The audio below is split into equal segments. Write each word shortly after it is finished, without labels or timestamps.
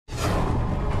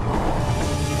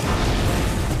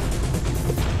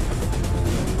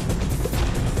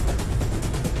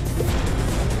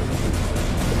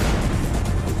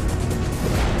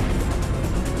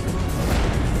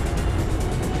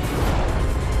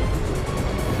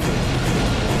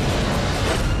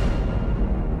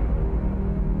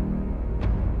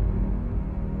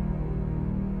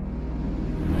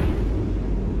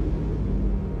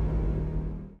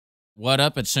What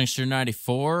up, it's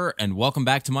Shingster94, and welcome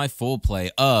back to my full play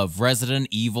of Resident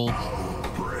Evil.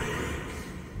 Outbreak.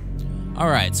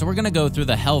 Alright, so we're gonna go through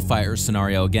the Hellfire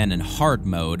scenario again in hard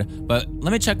mode, but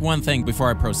let me check one thing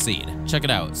before I proceed. Check it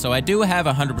out. So I do have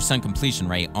a 100% completion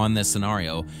rate on this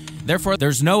scenario, therefore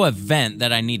there's no event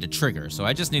that I need to trigger, so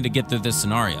I just need to get through this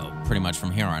scenario pretty much from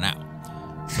here on out.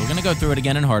 So we're gonna go through it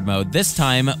again in hard mode, this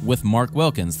time with Mark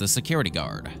Wilkins, the security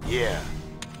guard. Yeah.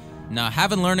 Now,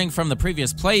 having learning from the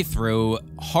previous playthrough,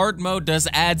 hard mode does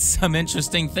add some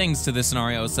interesting things to this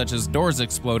scenario, such as doors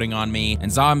exploding on me and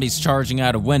zombies charging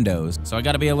out of windows, so I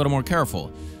gotta be a little more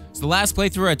careful. So the last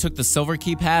playthrough I took the silver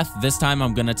key path, this time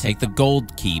I'm gonna take the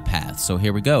gold key path, so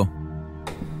here we go.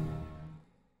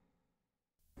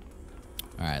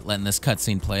 Alright, letting this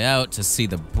cutscene play out to see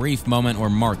the brief moment where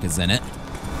Mark is in it.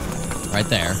 Right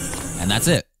there, and that's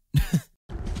it.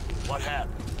 What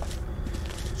happened?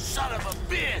 Son of a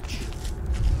bitch!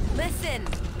 Listen.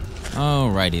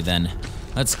 Alrighty then.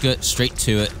 Let's get straight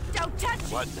to it. Don't touch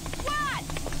What? What?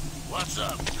 What's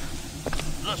up?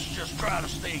 Let's just try to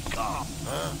stay calm,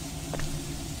 huh?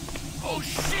 Oh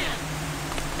shit!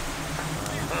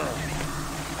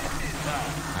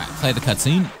 Alright, play the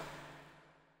cutscene.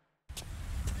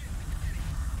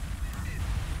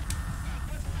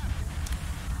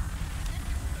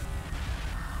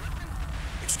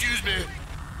 Excuse me.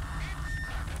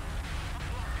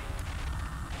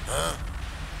 Huh?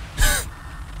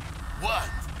 What?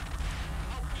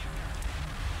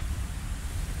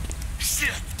 Shit!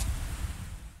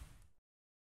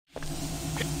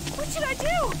 What should I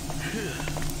do?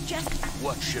 Just.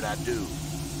 What should I do?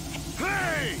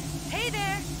 Hey! Hey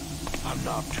there. I'm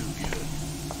not too good.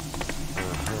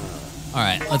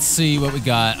 Alright, let's see what we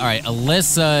got. Alright,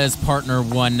 Alyssa is partner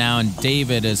 1 now, and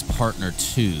David is partner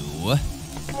 2.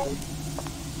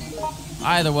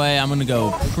 Either way, I'm gonna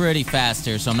go pretty fast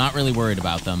here, so I'm not really worried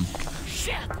about them.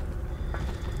 Shit!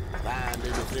 Find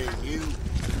anything new?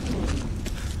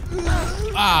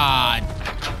 Ah,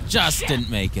 just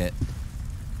didn't make it.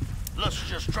 Let's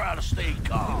just try to stay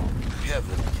calm.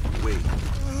 Heaven, wait.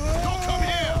 Don't come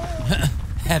here!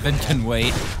 Heaven can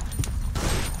wait.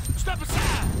 Step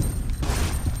aside!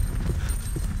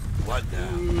 What now?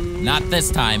 Not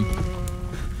this time.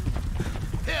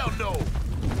 Hell no!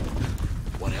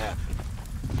 What happened?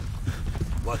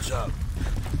 What's up?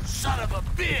 Son of a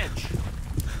bitch!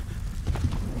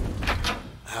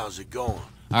 How's it going?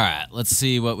 Alright, let's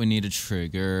see what we need to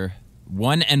trigger.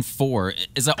 1 and 4.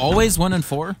 Is it always 1 and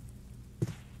 4?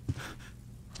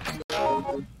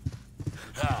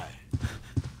 Hi.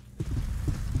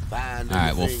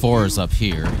 Alright, well 4 is up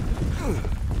here.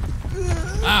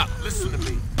 Ah! Listen to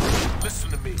me. Listen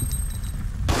to me.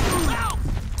 Ow!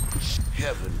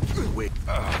 Heaven, wait.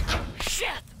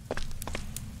 Shit!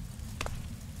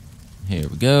 Here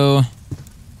we go.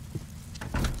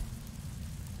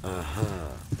 Uh-huh.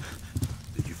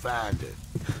 Did you find it?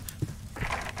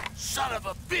 Son of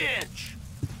a bitch!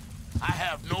 I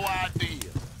have no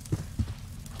idea.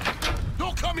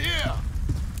 Don't come here!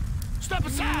 Step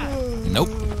aside! Nope.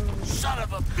 Son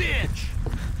of a bitch!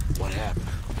 What happened?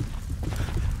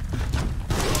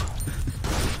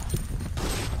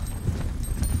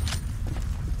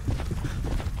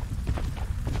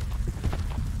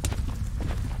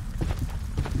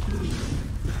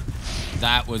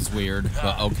 That was weird,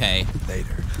 but okay.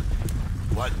 Later.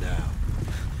 What now?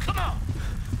 Come on!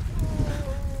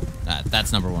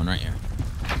 That's number 1 right here.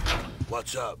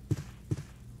 What's up?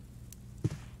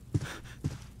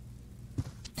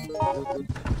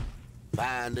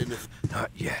 Find anything? Not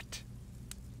yet.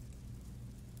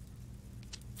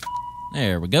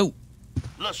 There we go.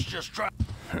 Let's just try.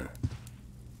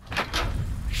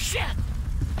 Shit!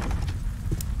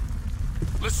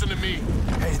 Listen to me.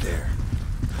 Hey there.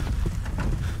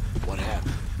 What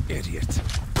happened? Idiot.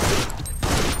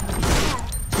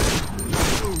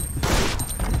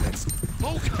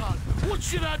 Oh God! What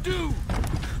should I do?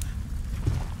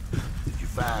 Did you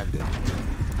find it?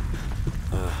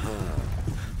 Uh-huh.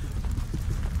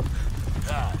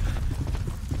 Hi.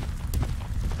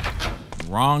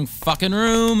 Wrong fucking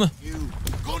room. You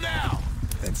go now.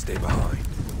 Then stay behind.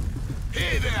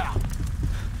 Hey there.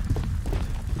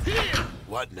 Here.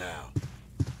 What now?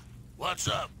 What's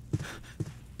up?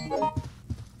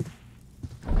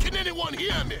 Can anyone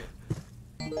hear me?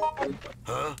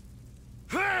 Huh?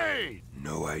 Hey!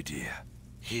 No idea.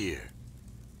 Here.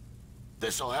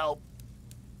 This'll help.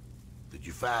 Did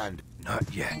you find?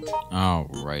 Not yet.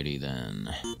 Alrighty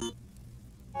then.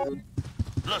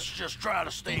 Let's just try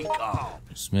to stay calm.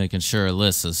 Just making sure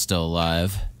Alyssa's still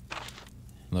alive.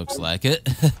 Looks like it.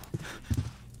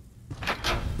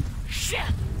 Shit!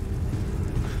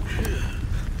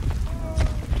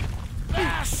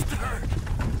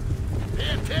 Pay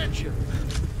attention.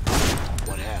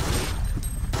 What happened?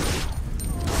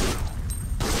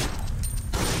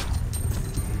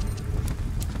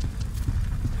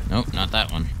 Nope, not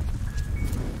that one.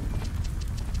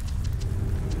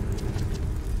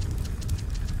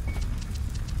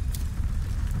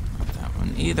 Not that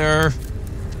one either.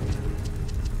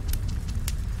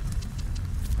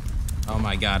 Oh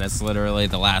my god, it's literally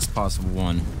the last possible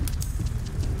one.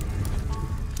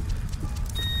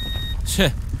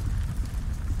 Shit.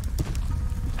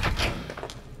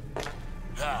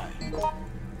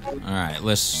 Alright,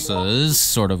 Lissa's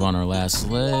sort of on her last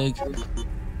leg.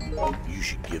 You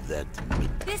should give that to me.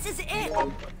 This is it.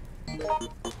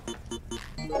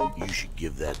 You should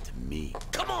give that to me.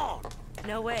 Come on!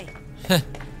 No way.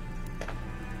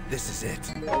 This is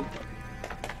it.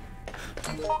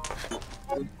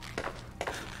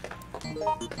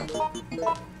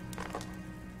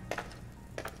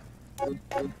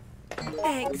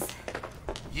 Thanks.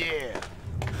 Yeah.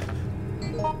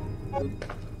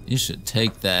 You should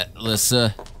take that,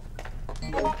 Lissa.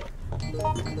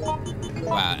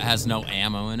 Wow, it has no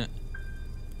ammo in it.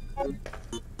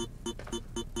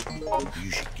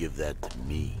 You should give that to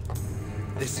me.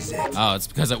 This is it. Oh, it's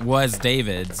because it was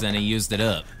David's and he used it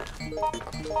up.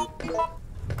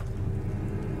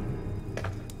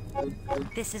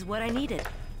 This is what I needed.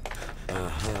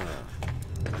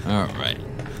 Alright.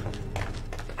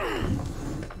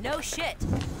 No shit.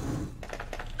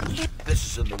 This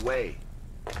is in the way.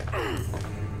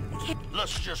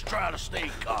 Let's just try to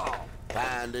stay calm.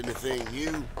 Find anything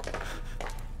new?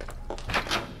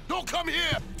 Don't come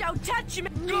here! Don't touch me.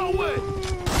 Go away!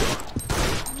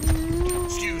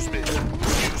 Excuse me.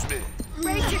 Excuse me.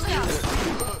 Brace yourself.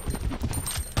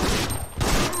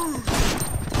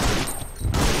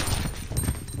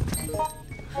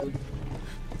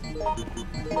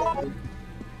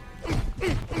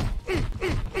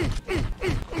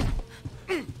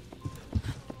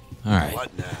 All right.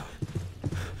 What now?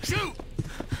 Shoot!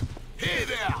 Hey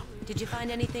there! Did you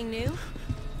find anything new?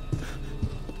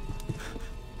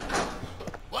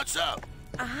 What's up?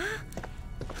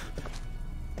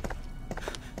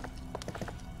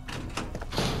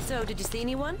 So, did you see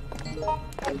anyone? You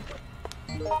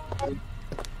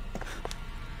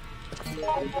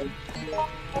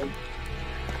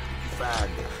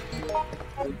find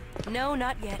it. No,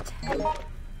 not yet.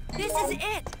 This is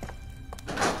it.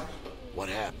 What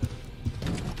happened?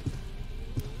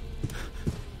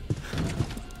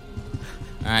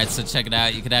 Alright, so check it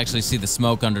out. You could actually see the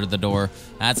smoke under the door.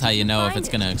 That's how you know if it's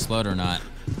gonna explode or not.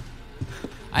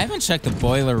 I haven't checked the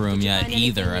boiler room yet find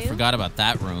anything either. I new? forgot about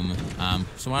that room.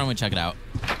 So why don't we check it out?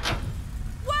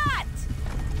 What?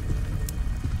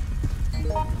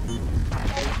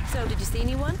 So, did you see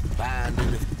anyone? Find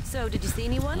anything. So, did you see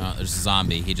anyone? Oh, there's a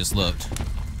zombie. He just looked.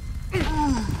 Pay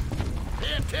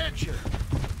attention.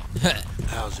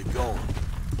 How's it going?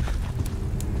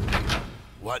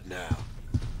 What now?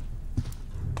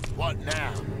 What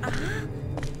now?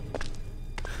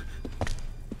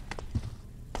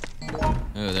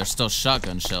 Oh, there's still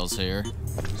shotgun shells here.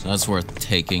 So that's worth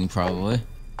taking, probably.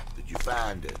 Did you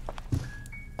find it?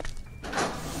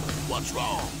 What's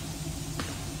wrong?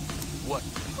 What?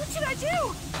 What should I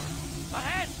do?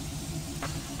 Ahead!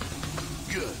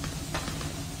 Good.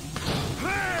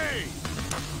 Hey!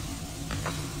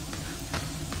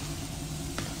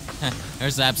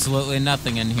 There's absolutely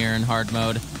nothing in here in hard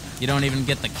mode. You don't even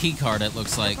get the key card, it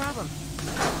looks like. No problem.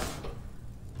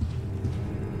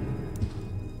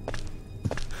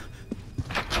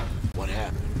 What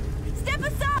happened? Step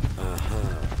aside.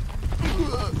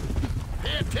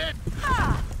 Pay attention!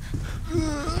 Ah,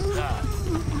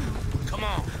 Come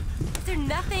on! is there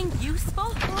nothing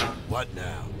useful? What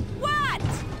now? What?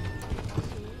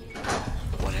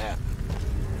 What happened?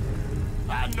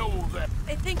 I know that.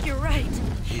 I think you're right.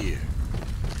 Here.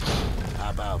 How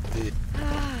about this?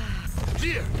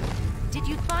 Here! Did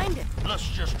you find it? Let's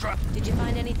just try. Did you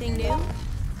find anything new?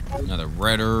 Another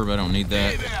red herb, I don't need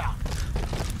Hey that. there!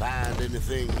 Find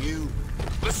anything new?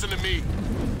 Listen to me.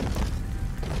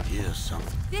 Here's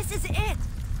something. This is it.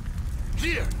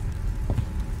 Here!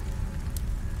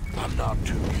 I'm not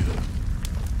too good.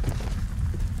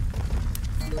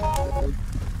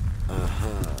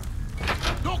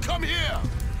 Don't come here!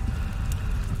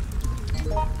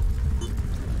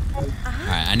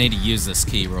 Alright, I need to use this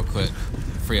key real quick.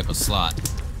 Free up a slot.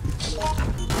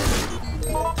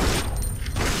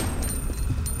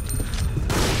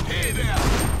 Hey there!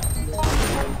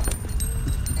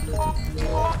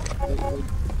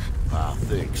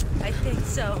 Thanks. I think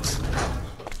so.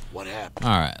 What happened?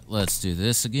 Alright, let's do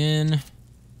this again.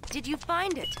 Did you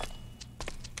find it?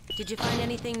 Did you find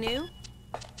anything new?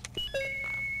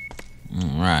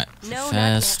 Alright. No, not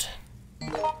Fast.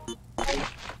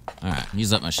 Alright,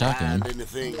 use up my shotgun. Find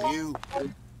anything new?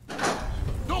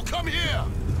 Don't come here!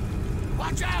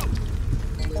 Watch out!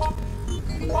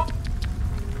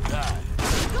 Die.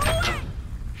 Go away!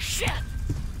 Shit!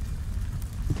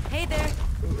 Hey there.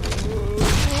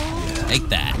 Take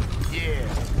that. Yeah.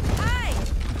 Hi.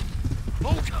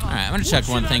 Okay. Alright, I'm gonna check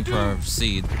one thing before I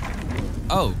proceed.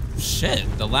 Oh, shit.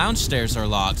 The lounge stairs are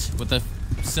locked with a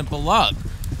simple lock.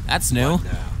 That's new.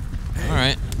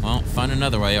 Alright, well, find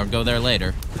another way or go there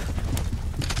later.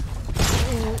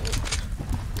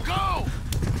 Go!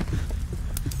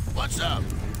 What's up?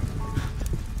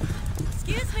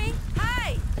 Excuse me.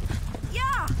 Hi.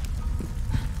 Yeah.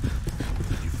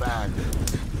 Did you find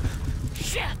it?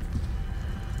 Shit!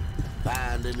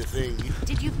 Find anything you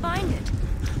Did you find it?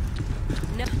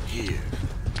 No. here?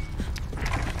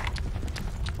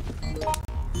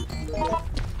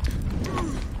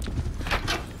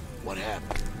 What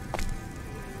happened?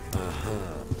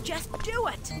 Just do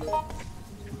it.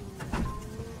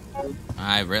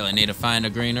 I really need to find a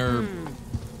green herb.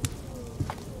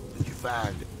 Did you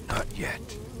find it? Not yet.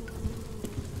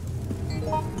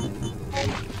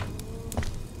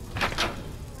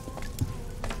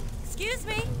 Excuse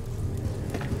me.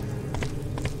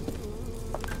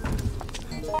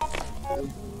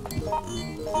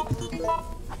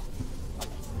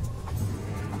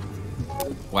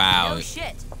 Wow. No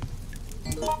shit.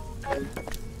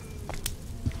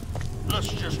 Let's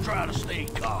just try to stay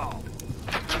calm.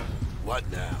 What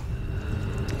now?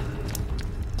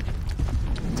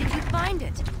 Did you find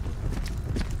it?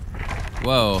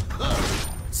 Whoa.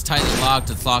 It's tightly locked.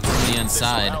 It's locked from the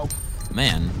inside.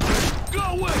 Man. Go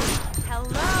away!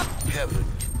 Hello. Heaven.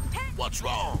 What's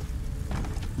wrong?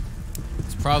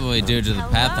 It's probably due to the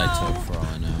path I Hello? took, for all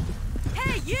I know.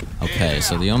 Hey, you. Okay,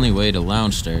 so the only way to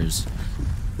lounge stairs.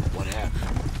 What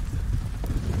happened?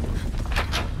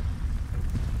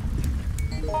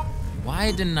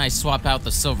 Why didn't I swap out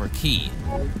the silver key?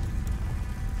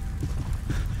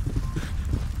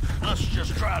 Let's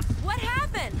just try to What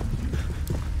happened?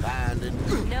 find it.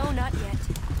 No, not yet.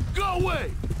 Go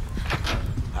away!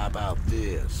 How about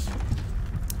this?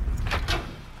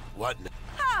 What now?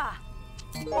 Ha!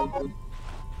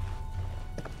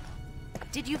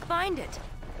 Did you find it?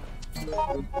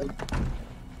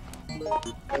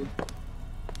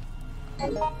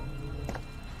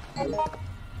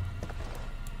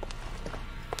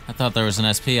 I thought there was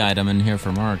an SP item in here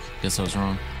for Mark. Guess I was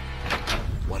wrong.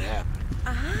 What happened?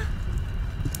 Uh-huh.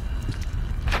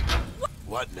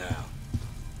 What now?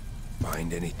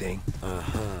 Find anything?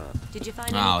 Did you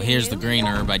find Oh, anything here's the new? green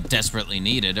herb I desperately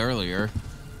needed earlier.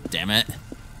 Damn it.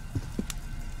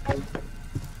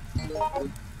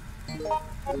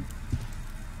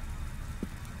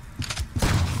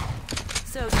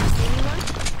 So, do you see anyone?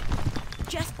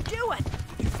 Just do it.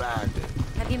 Did you find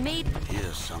it? Have you made...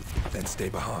 Here's something. Then stay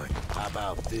behind. How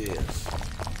about this?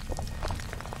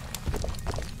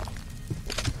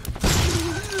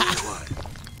 What?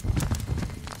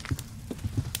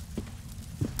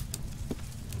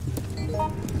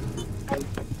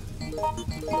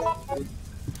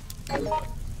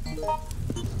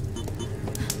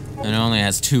 And it only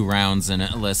has 2 rounds in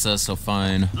it, Alyssa, so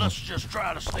fine. Let's just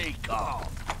try to stay calm.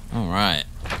 Alright.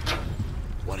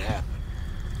 What happened?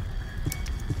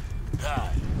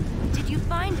 Hi. Did you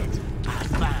find it? I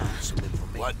found some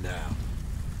information. What now?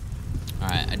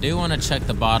 Alright, I do want to check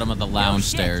the bottom of the lounge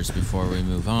shit. stairs before we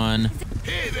move on.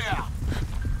 Hey there!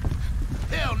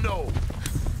 Hell no!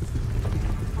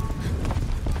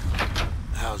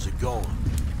 How's it going?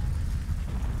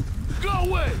 Go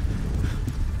away!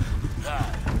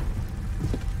 Hi.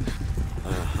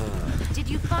 Did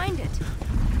you find it?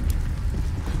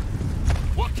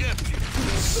 What kept you?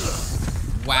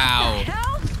 Wow.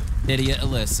 Hell? Idiot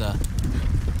Alyssa.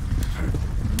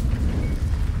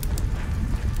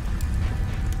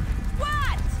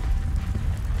 What?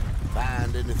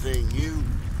 Find anything new?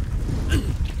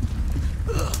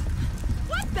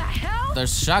 What the hell?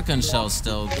 There's shotgun shells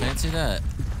still. Fancy that.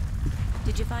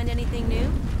 Did you find anything new?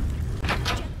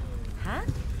 Huh?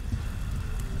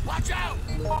 Watch out!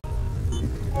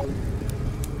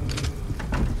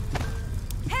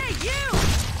 Hey, you!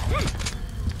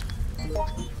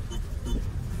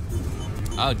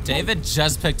 Oh, David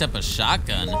just picked up a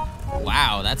shotgun.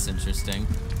 Wow, that's interesting.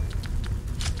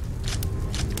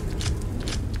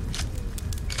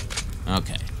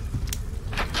 Okay.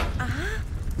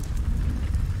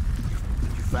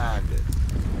 Did you find it?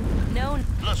 No,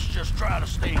 Let's just try to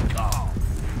stay calm.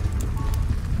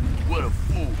 What a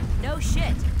fool. no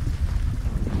shit.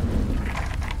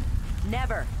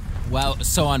 Never. Well,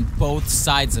 so on both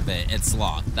sides of it, it's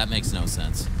locked. That makes no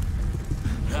sense.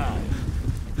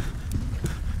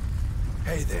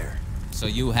 Stay there. So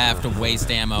you have to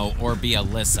waste ammo or be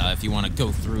Alyssa if you want to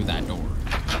go through that door.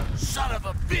 Son of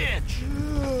a bitch!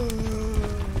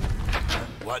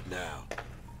 What now?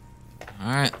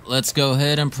 Alright, let's go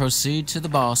ahead and proceed to the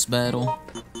boss battle.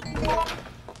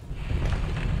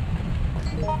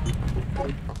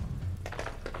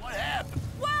 What happened?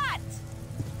 What?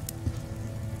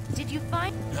 Did you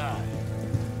find... God.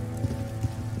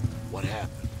 What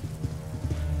happened?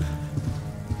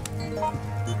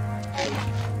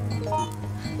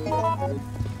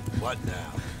 What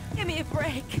now? Give me a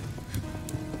break.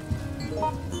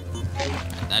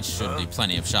 That should be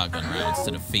plenty of shotgun rounds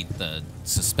to defeat the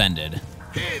suspended.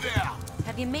 Hey there!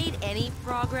 Have you made any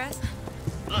progress?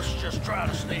 Let's just try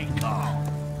to stay calm.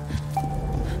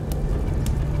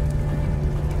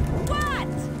 What?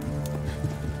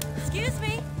 Excuse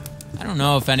me? I don't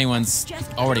know if anyone's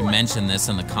already mentioned this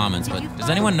in the comments, but does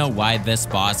anyone know why this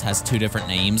boss has two different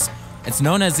names? It's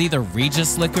known as either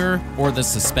Regis Liquor or the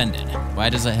Suspended. Why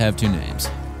does it have two names?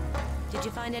 Did you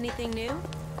find anything new?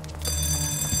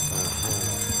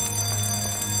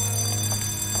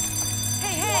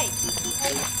 Hey!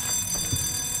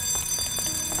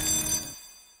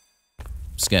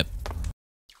 Skip.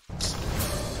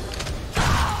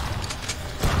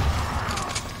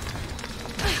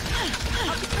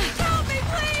 Help me,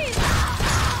 please!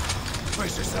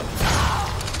 Brace yourself.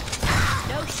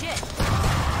 No shit.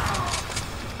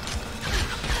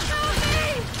 Help me!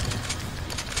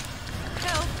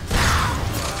 Help.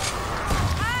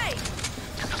 Hi!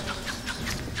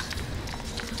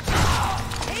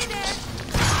 Hey there!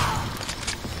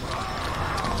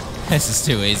 This is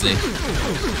too easy.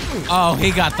 Oh,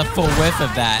 he got the full whiff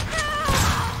of that.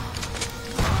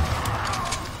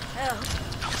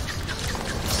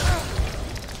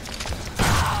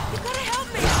 You gotta help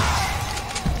me!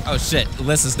 Oh shit,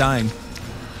 Alyssa's dying.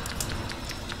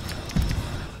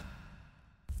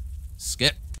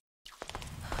 Skip.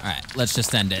 Alright, let's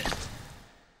just end it.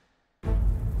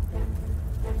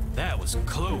 That was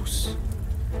close.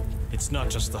 It's not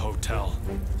just the hotel.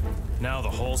 Now the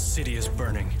whole city is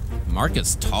burning. Mark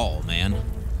is tall, man.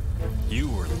 You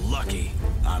were lucky.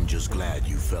 I'm just glad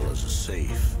you fellas are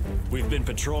safe. We've been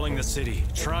patrolling the city,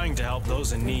 trying to help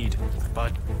those in need,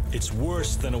 but it's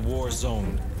worse than a war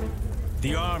zone.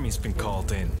 The army's been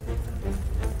called in.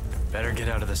 Better get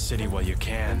out of the city while you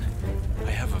can.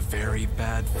 I have a very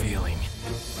bad feeling.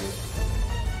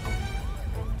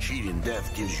 Cheating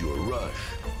death gives you a rush.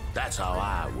 That's how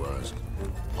I was.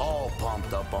 All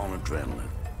pumped up on adrenaline.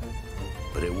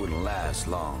 But it wouldn't last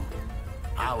long.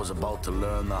 I was about to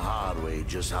learn the hard way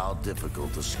just how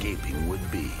difficult escaping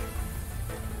would be.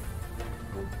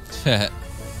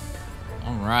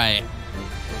 Alright.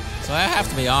 So I have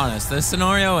to be honest, this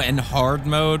scenario in hard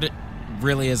mode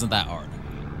really isn't that hard.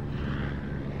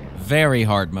 Very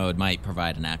hard mode might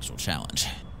provide an actual challenge.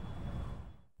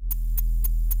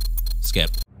 Skip.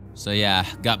 So yeah,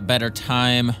 got better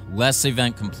time, less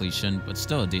event completion, but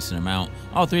still a decent amount.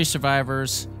 All 3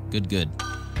 survivors, good.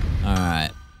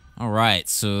 Alright,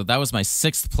 so that was my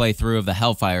 6th playthrough of the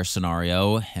Hellfire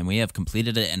scenario, and we have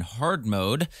completed it in hard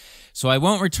mode. So I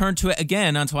won't return to it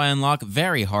again until I unlock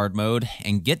very hard mode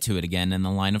and get to it again in the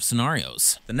line of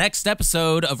scenarios. The next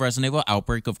episode of Resident Evil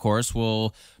Outbreak, of course,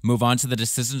 will move on to the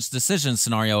Decision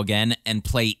scenario again and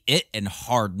play it in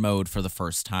hard mode for the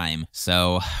first time.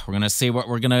 So we're gonna see what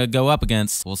we're gonna go up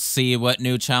against. We'll see what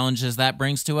new challenges that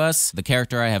brings to us. The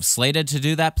character I have slated to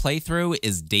do that playthrough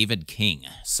is David King.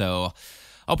 So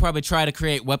I'll probably try to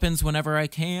create weapons whenever I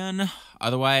can.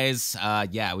 Otherwise,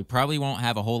 yeah, we probably won't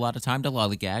have a whole lot of time to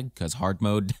lollygag, because hard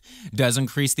mode does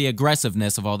increase the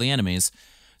aggressiveness of all the enemies.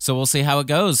 So we'll see how it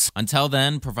goes. Until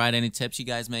then, provide any tips you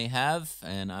guys may have,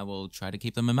 and I will try to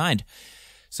keep them in mind.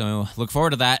 So look forward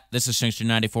to that. This is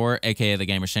Shankster94, aka The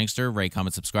Gamer Shankster. Rate,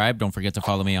 comment, subscribe. Don't forget to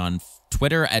follow me on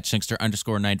Twitter at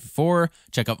Shankster_94.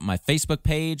 Check out my Facebook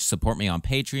page. Support me on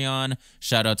Patreon.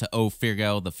 Shout out to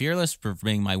Feargal the Fearless for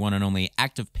being my one and only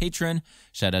active patron.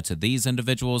 Shout out to these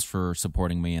individuals for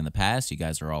supporting me in the past. You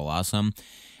guys are all awesome.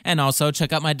 And also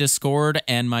check out my Discord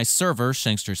and my server,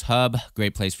 Shankster's Hub.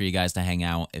 Great place for you guys to hang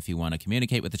out if you want to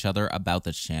communicate with each other about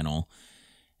this channel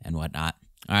and whatnot.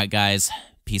 All right, guys.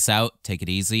 Peace out. Take it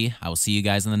easy. I will see you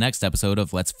guys in the next episode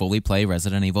of Let's Fully Play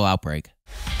Resident Evil Outbreak.